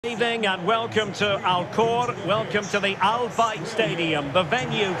Good evening and welcome to Al Khor, welcome to the Al Bayt Stadium, the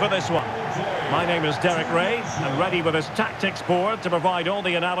venue for this one. My name is Derek Ray, and ready with his tactics board to provide all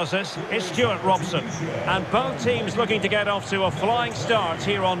the analysis is Stuart Robson. And both teams looking to get off to a flying start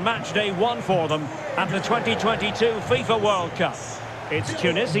here on match day 1 for them at the 2022 FIFA World Cup. It's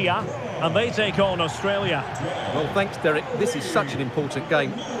Tunisia, and they take on Australia. Well, thanks, Derek. This is such an important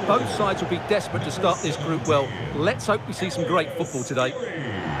game. Both sides will be desperate to start this group well. Let's hope we see some great football today.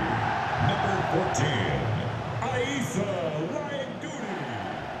 Number 14,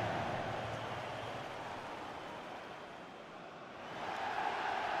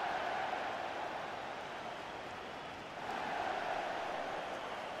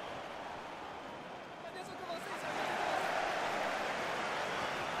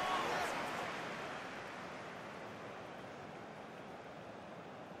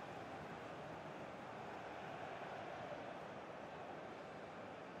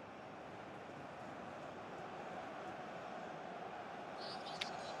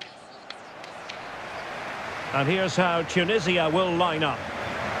 And here's how Tunisia will line up.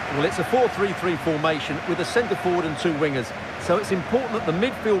 Well, it's a 4-3-3 formation with a centre forward and two wingers. So it's important that the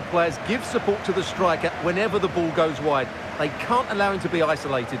midfield players give support to the striker whenever the ball goes wide. They can't allow him to be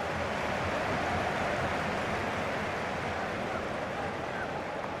isolated.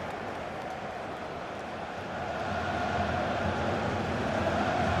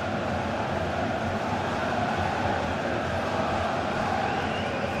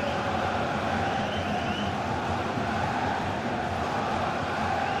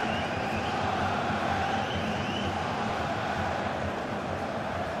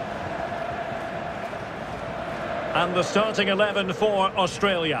 And the starting 11 for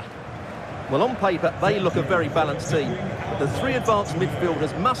Australia. Well, on paper, they look a very balanced team. But the three advanced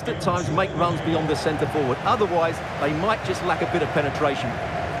midfielders must at times make runs beyond the centre forward. Otherwise, they might just lack a bit of penetration.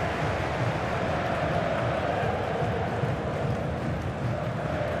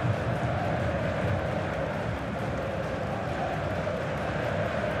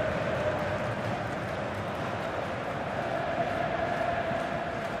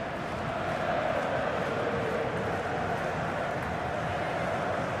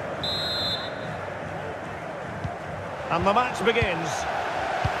 And the match begins.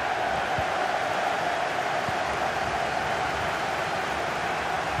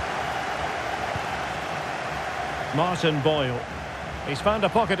 Martin Boyle. He's found a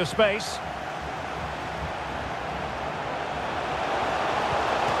pocket of space.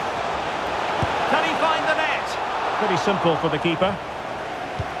 Can he find the net? Pretty simple for the keeper.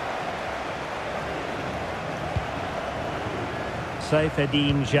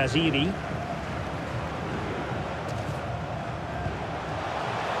 Saifeddine Jaziri.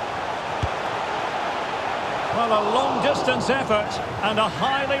 Well, a long-distance effort and a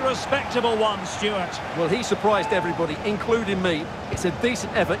highly respectable one, Stuart. Well, he surprised everybody, including me. It's a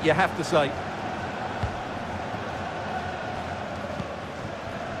decent effort, you have to say.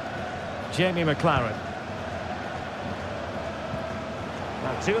 Jamie McLaren.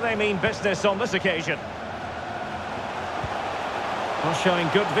 Now, do they mean business on this occasion? Well, showing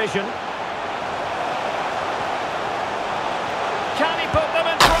good vision. Can he put them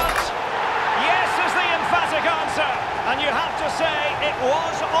in front? Yes is the emphatic answer, and you have to say it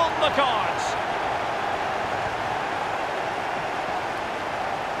was on the cards.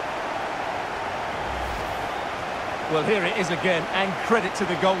 Well, here it is again, and credit to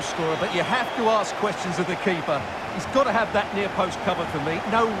the goal scorer, but you have to ask questions of the keeper. He's got to have that near post covered for me.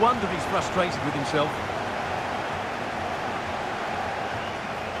 No wonder he's frustrated with himself.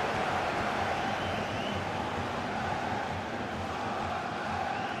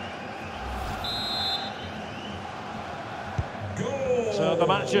 So the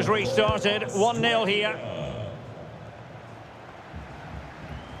match has restarted, 1-0 here.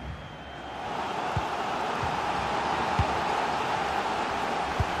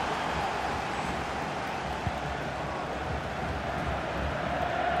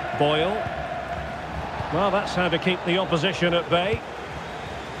 Boyle. Well, that's how to keep the opposition at bay.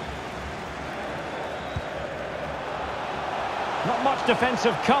 Not much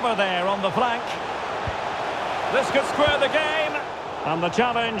defensive cover there on the flank. This could square the game. And the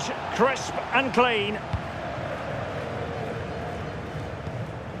challenge, crisp and clean.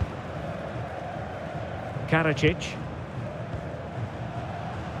 Karacic.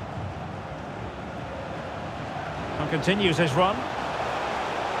 And continues his run.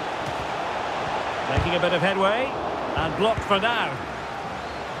 Making a bit of headway. And blocked for now.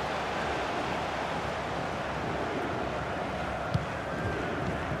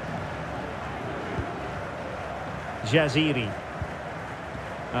 Jaziri.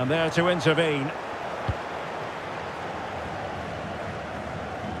 And there to intervene.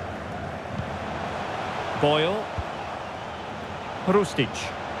 Boyle. Rustic.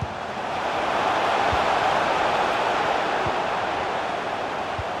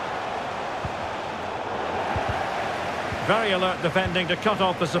 Very alert defending to cut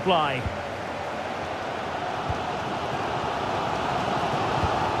off the supply.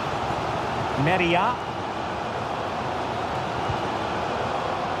 Meria.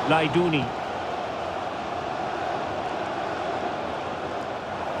 Laiduni.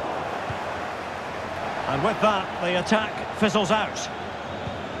 And with that, the attack fizzles out.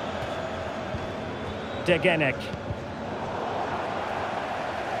 Degenek.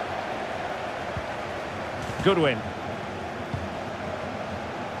 Goodwin.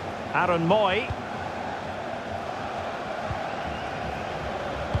 Aaron Moy.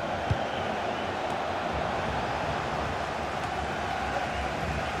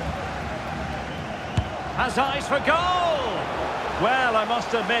 Has eyes for goal! Well, I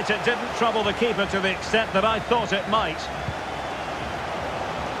must admit it didn't trouble the keeper to the extent that I thought it might.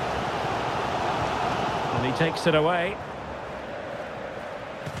 And he takes it away.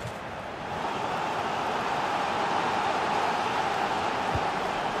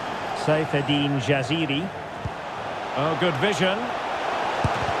 Saifeddin Jaziri. Oh, good vision.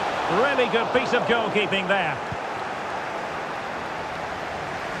 Really good piece of goalkeeping there.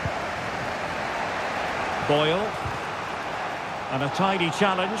 Boyle. And a tidy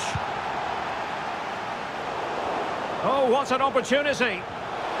challenge. Oh, what an opportunity.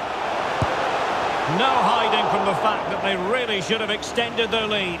 No hiding from the fact that they really should have extended their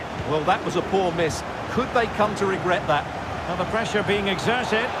lead. Well, that was a poor miss. Could they come to regret that? Now the pressure being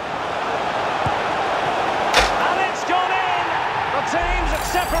exerted. And it's gone in! The team's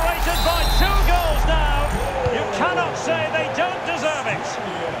separated by 2 goals now. You cannot say they don't deserve it.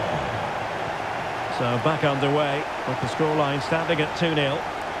 So back underway with the scoreline standing at 2-0.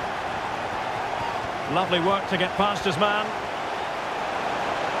 Lovely work to get past his man.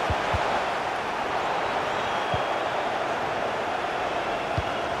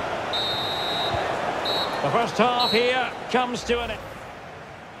 The first half here comes to an end.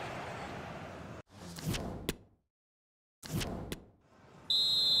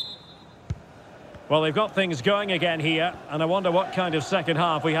 Well, they've got things going again here, and I wonder what kind of second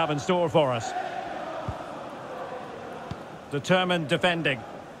half we have in store for us. Determined defending.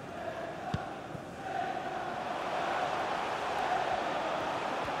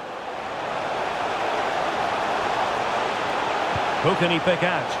 Who can he pick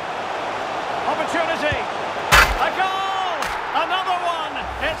out? Opportunity! A goal! Another one!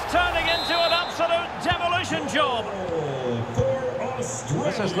 It's turning into an absolute demolition job.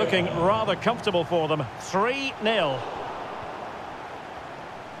 This is looking rather comfortable for them. 3-0.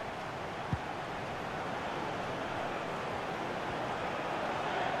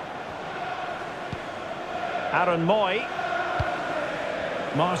 Aaron Moy.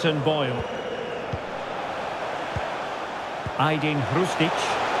 Martin Boyle. Aydin Rustic.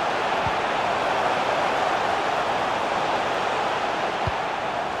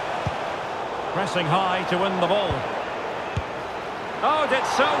 Pressing high to win the ball. Oh, did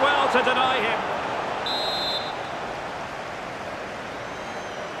so well to deny him.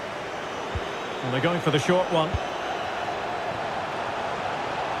 And they're going for the short one.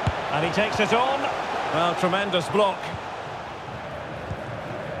 And he takes it on. Well, tremendous block.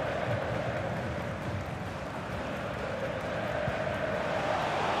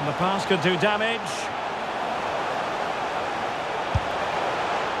 And the pass could do damage.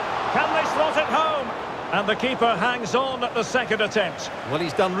 Can they slot it home? And the keeper hangs on at the second attempt. Well,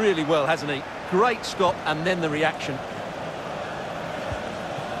 he's done really well, hasn't he? Great stop and then the reaction.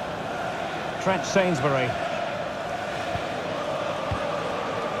 Trent Sainsbury.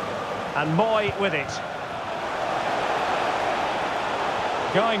 And Moy with it.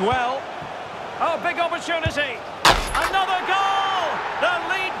 Going well. Oh, big opportunity. Another goal! The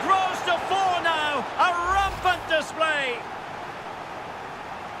lead grows to 4 now. A rampant display.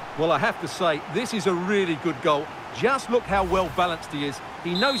 Well, I have to say, this is a really good goal. Just look how well balanced he is.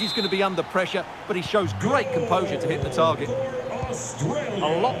 He knows he's going to be under pressure, but he shows great composure to hit the target.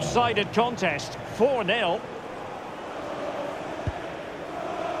 A lopsided contest, 4-0.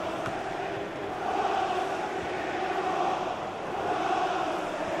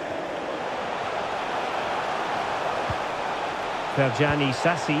 Ferjani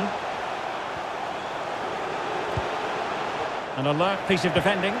Sassi. An alert piece of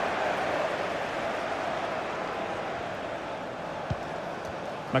defending.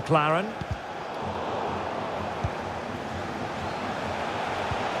 McLaren.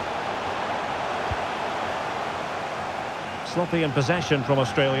 Sloppy in possession from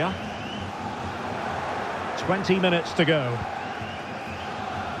Australia. 20 minutes to go.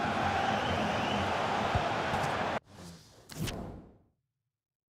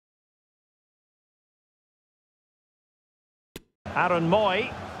 Aaron Moy.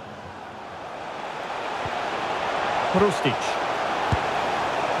 Hrustic.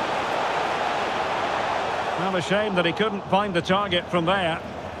 Well, a shame that he couldn't find the target from there.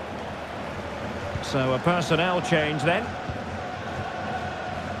 So a personnel change then.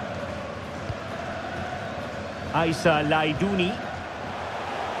 Aissa Laidouni.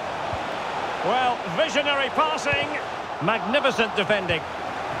 Well, visionary passing. Magnificent defending.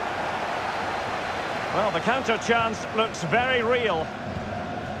 Well, the counter chance looks very real.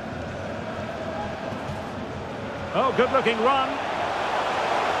 Oh, good-looking run.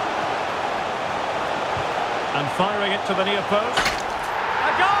 And firing it to the near post.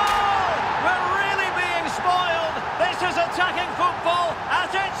 A goal! We're really being spoiled. This is attacking football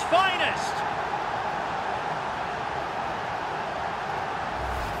at its finest.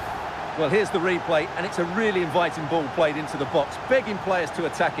 Well, here's the replay, and it's a really inviting ball played into the box, begging players to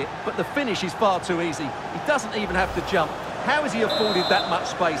attack it, but the finish is far too easy. He doesn't even have to jump. How has he afforded that much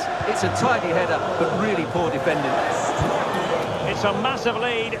space? It's a tidy header, but really poor defending. It's a massive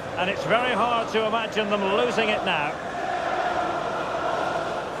lead, and it's very hard to imagine them losing it now.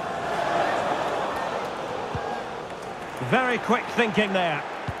 Very quick thinking there.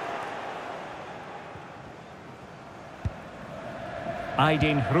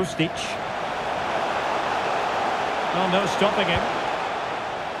 Aydin Hrustic. Oh, no stopping him.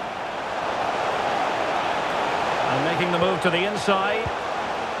 And making the move to the inside.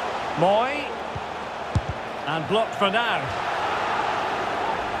 Moy. And blocked for now.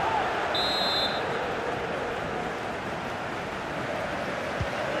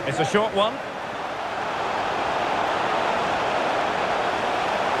 It's a short one.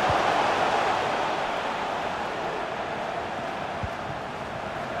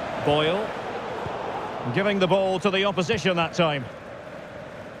 Boyle, giving the ball to the opposition that time.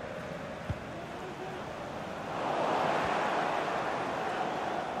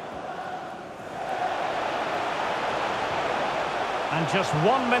 And just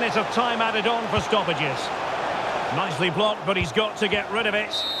 1 minute of time added on for stoppages. Nicely blocked, but he's got to get rid of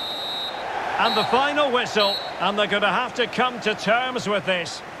it. And the final whistle, and they're going to have to come to terms with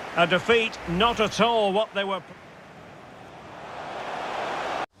this. A defeat not at all what they were...